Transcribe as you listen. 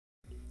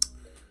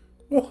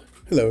Well,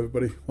 hello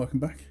everybody, welcome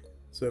back.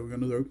 So we've got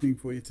another opening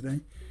for you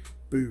today.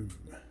 Boom.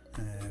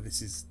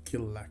 This is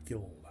Kill La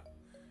Kill.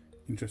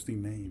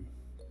 Interesting name.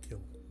 Kill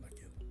La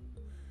Kill.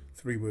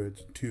 3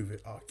 words, 2 of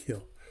it are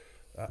kill.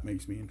 That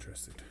makes me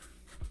interested.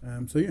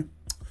 So yeah,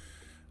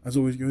 as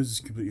always guys, it's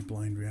a completely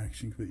blind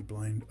reaction, completely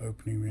blind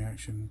opening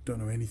reaction. Don't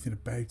know anything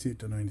about it,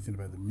 don't know anything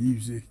about the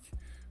music,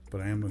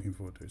 but I am looking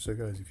forward to it. So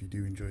guys, if you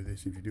do enjoy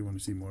this, if you do want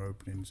to see more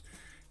openings,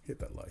 hit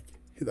that like,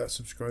 hit that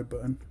subscribe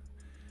button.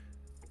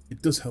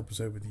 It does help us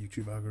out with the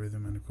YouTube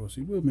algorithm, and of course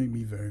it will make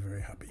me very,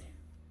 very happy.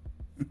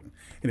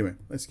 Anyway,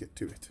 let's get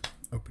to it.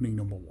 Opening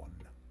number 1.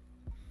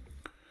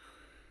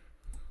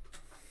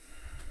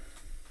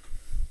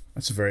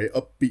 That's a very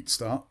upbeat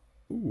start.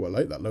 Ooh, I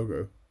like that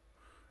logo.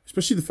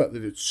 Especially the fact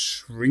that it's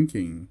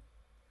shrinking.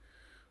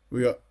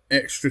 We got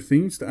extra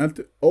things to add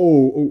to.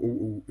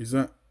 Oh, is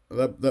that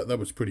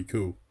was pretty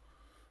cool.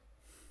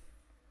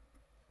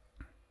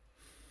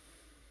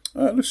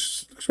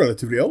 Looks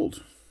relatively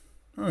old.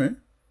 Alright.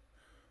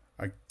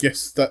 I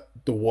guess that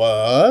the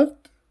word.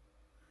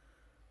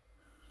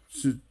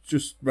 She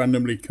just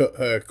randomly cut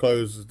her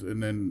clothes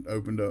and then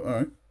opened up.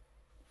 Alright.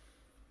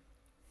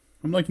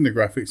 I'm liking the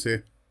graphics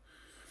here.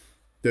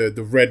 The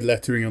red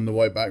lettering on the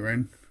white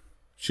background.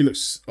 She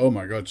looks, oh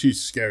my god,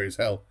 she's scary as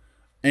hell.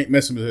 Ain't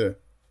messing with her.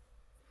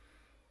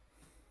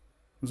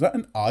 Was that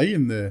an eye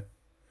in the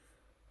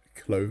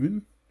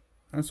clothing?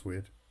 That's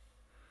weird.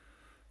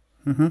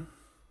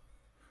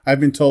 I've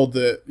been told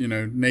that, you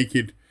know,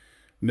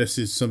 nakedness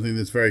is something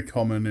that's very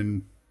common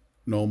and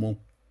normal.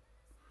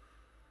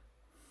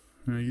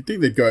 You'd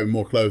think they'd go out in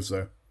more clothes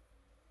though.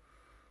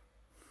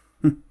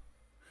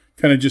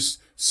 Kind of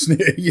just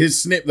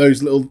snip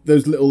those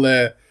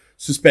little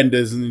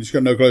suspenders and then you just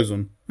got no clothes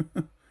on.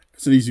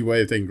 It's an easy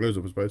way of taking clothes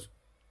off, I suppose.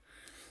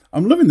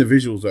 I'm loving the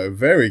visuals though,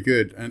 very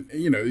good, and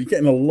you know you're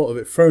getting a lot of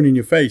it thrown in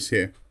your face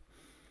here.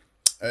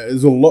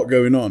 There's a lot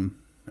going on.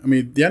 I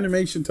mean, the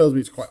animation tells me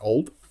it's quite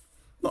old,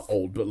 not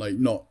old, but like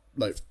not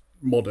like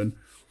modern.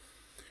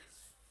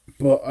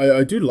 But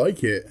I do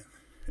like it.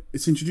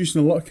 It's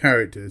introducing a lot of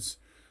characters.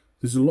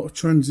 There's a lot of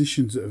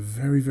transitions that are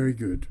very, very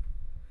good,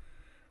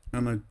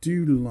 and I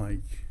do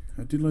like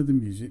the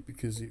music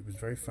because it was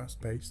very fast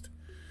paced.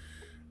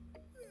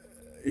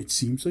 It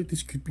seems like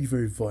this could be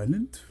very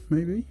violent,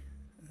 maybe,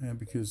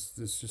 because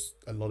there's just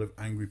a lot of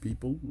angry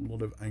people, a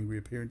lot of angry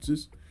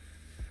appearances.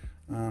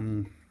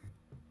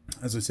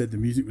 As I said, the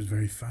music was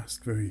very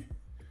fast, very.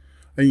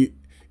 I think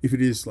if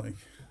it is like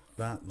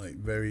that, like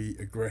very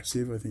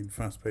aggressive, I think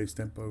fast-paced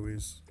tempo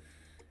is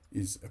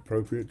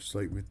appropriate. Just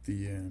like with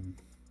the,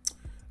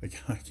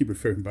 I keep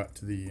referring back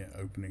to the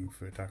opening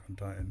for Attack on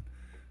Titan,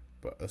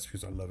 but that's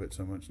because I love it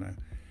so much now.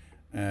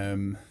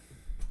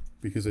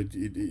 Because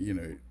you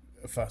know.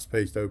 A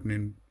fast-paced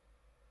opening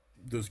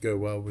does go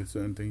well with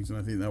certain things, and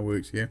I think that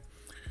works here.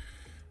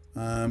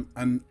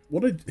 And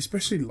what I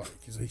especially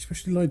like is I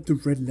especially like the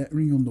red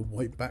lettering on the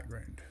white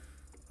background.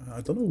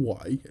 I don't know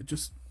why.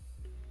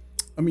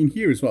 I mean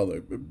here as well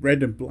though,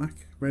 red and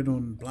black, red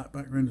on black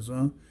background as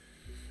well.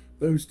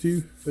 Those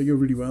two, they go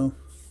really well,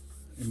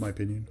 in my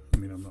opinion. I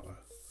mean, I'm not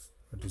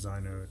a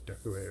designer, or a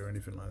decorator, or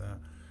anything like that.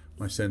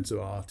 My sense of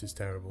art is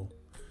terrible,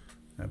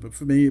 but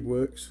for me it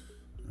works.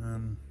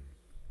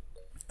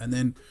 And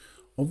then,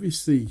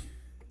 obviously,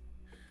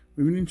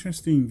 we have an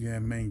interesting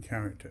main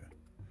character.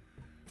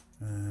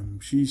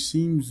 She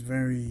seems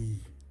very,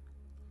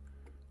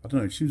 I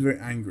don't know, she seems very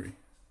angry.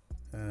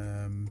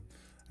 And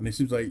it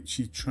seems like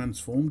she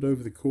transformed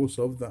over the course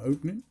of that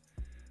opening.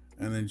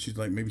 And then she's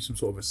like maybe some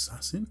sort of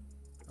assassin.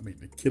 I mean,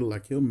 the Kill La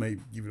Kill may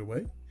give it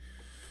away.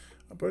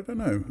 But I don't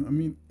know. I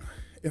mean,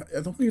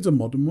 I don't think it's a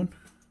modern one.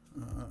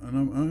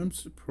 And I'm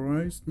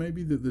surprised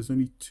maybe that there's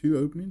only 2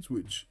 openings,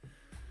 which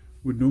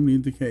would normally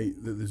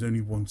indicate that there's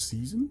only 1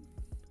 season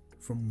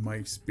from my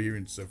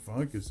experience so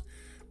far, because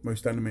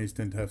most animes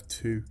tend to have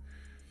two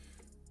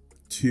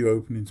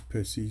openings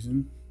per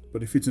season.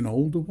 But if it's an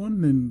older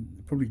one, then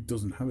it probably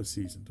doesn't have a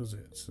season, does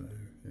it? So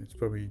it's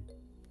probably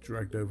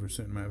dragged over a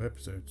certain amount of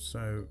episodes.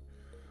 So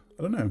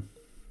I don't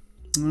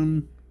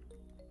know.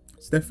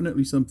 It's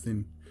definitely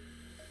something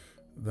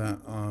that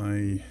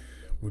I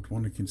would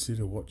want to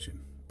consider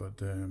watching.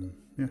 But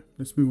yeah,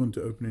 let's move on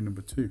to opening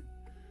number 2.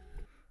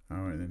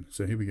 Alright then,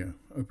 so here we go.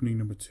 Opening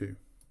number 2.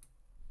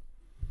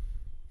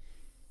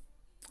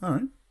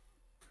 Alright.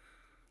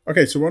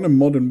 Okay, so we're on a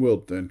modern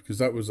world then, because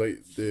that was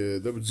like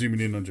that was zooming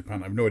in on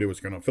Japan. I have no idea what's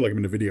going on. I feel like I'm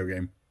in a video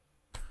game.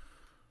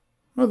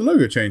 Oh, the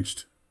logo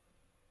changed.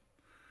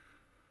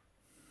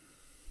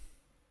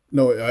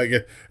 No, I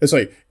get it's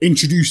like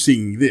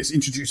introducing this,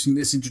 introducing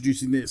this,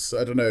 introducing this.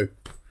 I don't know.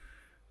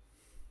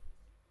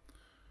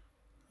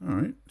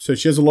 Alright. So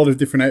she has a lot of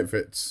different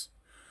outfits.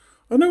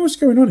 I don't know what's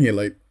going on here.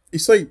 Like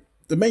it's like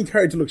the main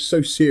character looks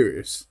so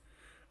serious,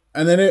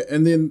 and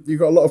then you've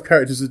got a lot of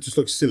characters that just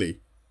look silly.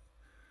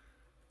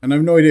 And I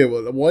have no idea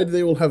why do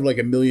they all have like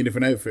a million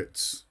different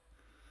outfits.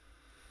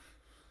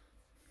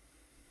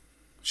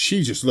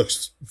 She just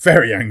looks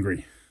very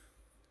angry.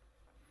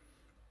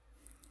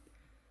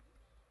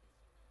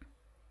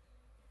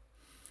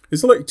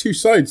 Is there like 2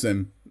 sides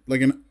then?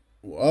 Like an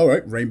All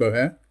right, rainbow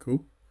hair.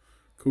 Cool.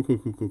 Cool, cool,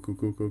 cool, cool, cool,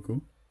 cool, cool,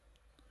 cool.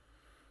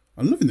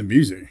 I'm loving the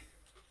music.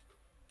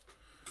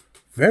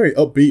 Very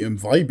upbeat and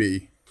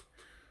vibey.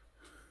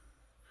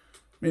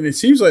 I mean, it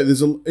seems like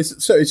there's a. It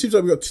seems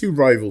like we've got two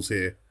rivals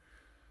here.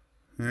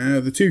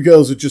 The two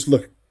girls that just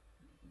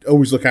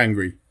always look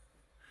angry.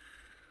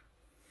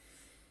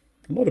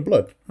 A lot of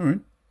blood. All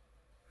right.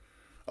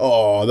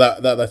 Oh,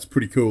 that's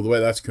pretty cool. The way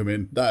that's come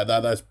in.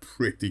 That's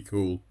pretty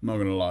cool. Not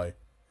gonna lie.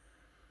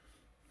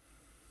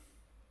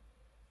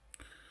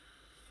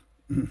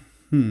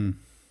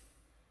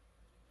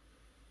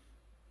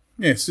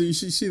 Yeah. So you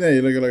see there,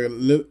 you look like a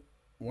little.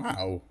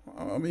 Wow.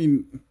 I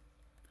mean,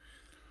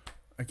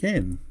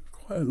 again,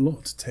 quite a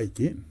lot to take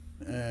in.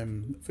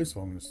 First of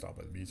all, I'm going to start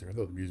by the music. I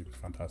thought the music was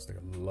fantastic.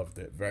 I loved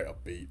it. Very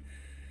upbeat,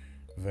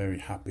 very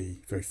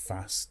happy, very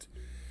fast.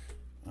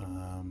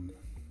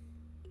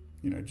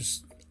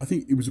 Just I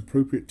think it was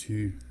appropriate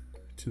to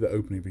the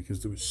opening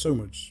because there was so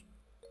much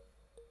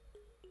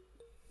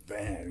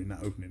there in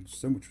that opening.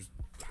 So much was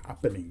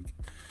happening,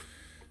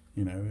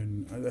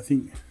 and I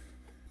think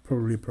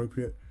probably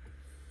appropriate.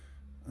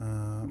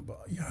 But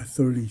yeah, I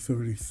thoroughly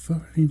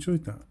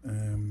enjoyed that.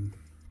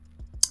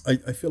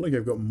 I feel like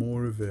I've got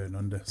more of an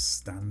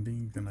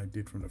understanding than I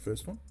did from the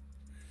first one.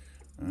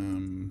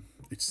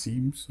 It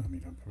seems. I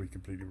mean, I'm probably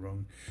completely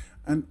wrong,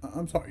 and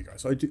I'm sorry,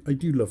 guys. I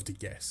do love to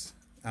guess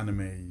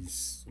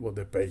animes, what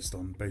they're based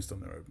on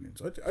their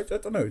openings. I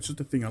don't know. It's just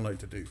a thing I like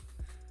to do.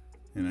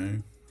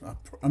 And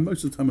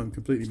most of the time I'm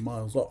completely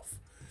miles off,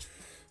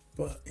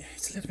 but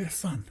it's a little bit of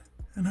fun.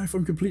 And if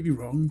I'm completely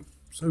wrong,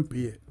 so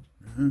be it.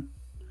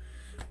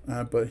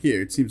 But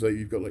here it seems like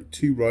you've got like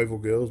two rival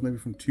girls, maybe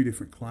from two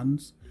different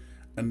clans,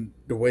 and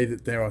the way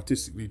that they're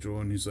artistically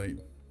drawn is like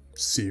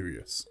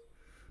serious.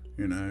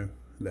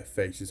 Their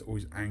face is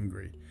always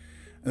angry,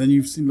 and then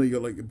you've seen like you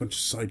got like a bunch of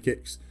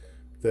sidekicks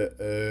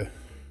that are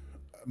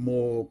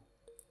more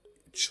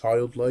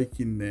childlike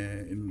in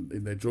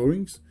their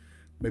drawings,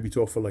 maybe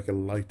to offer like a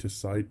lighter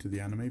side to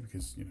the anime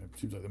because it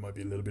seems like there might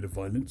be a little bit of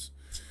violence,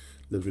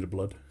 a little bit of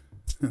blood.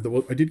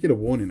 I did get a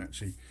warning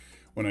actually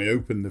when I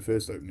opened the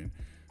first opening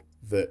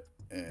that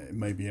it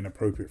may be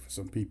inappropriate for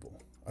some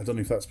people. I don't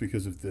know if that's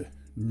because of the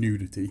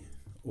nudity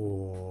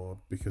or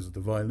because of the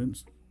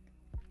violence,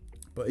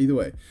 but either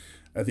way,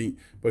 I think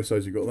both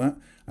sides have got that.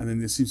 And then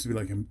there seems to be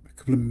like a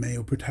couple of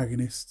male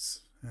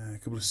protagonists, a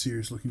couple of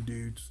serious looking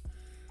dudes,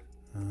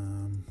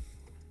 and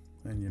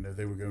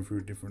they were going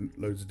through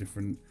loads of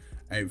different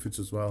outfits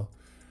as well.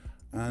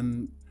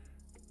 And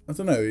I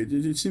don't know,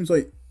 it seems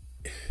like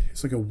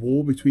it's like a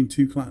war between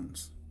two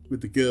clans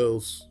with the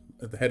girls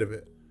at the head of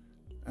it,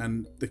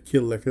 and the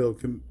kill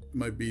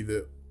might be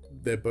that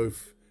they're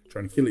both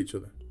trying to kill each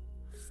other.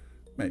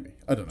 Maybe,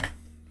 I don't know.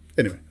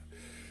 Anyway,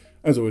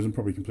 as always, I'm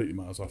probably completely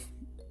miles off.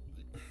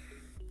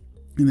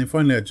 And then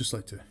finally, I'd just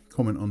like to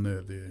comment on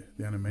the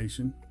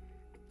animation.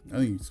 I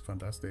think it's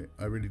fantastic.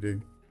 I really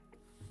do.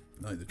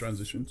 I like the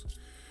transitions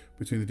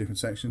between the different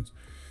sections,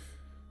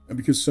 and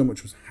because so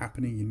much was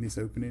happening in this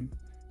opening,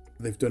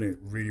 they've done it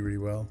really, really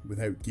well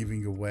without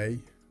giving away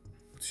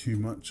too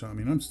much. I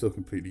mean, I'm still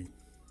completely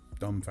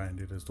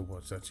dumbfounded as to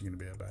what it's actually going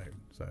to be about.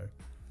 So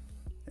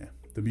yeah,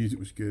 the music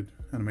was good,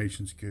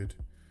 animation's good,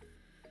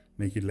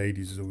 naked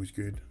ladies is always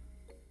good.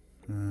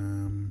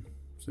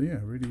 So yeah,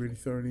 really, really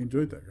thoroughly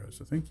enjoyed that, guys.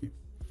 So thank you.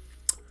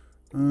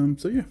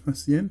 So yeah,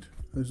 that's the end.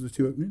 Those are the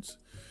two openings.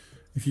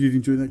 If you did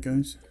enjoy that,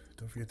 guys,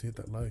 don't forget to hit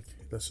that like,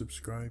 that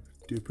subscribe.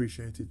 Do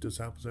appreciate it. It does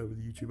help us out with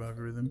the YouTube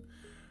algorithm.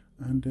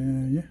 And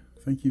yeah,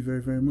 thank you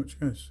very, very much,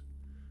 guys.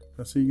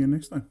 I'll see you again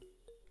next time.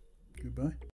 Goodbye.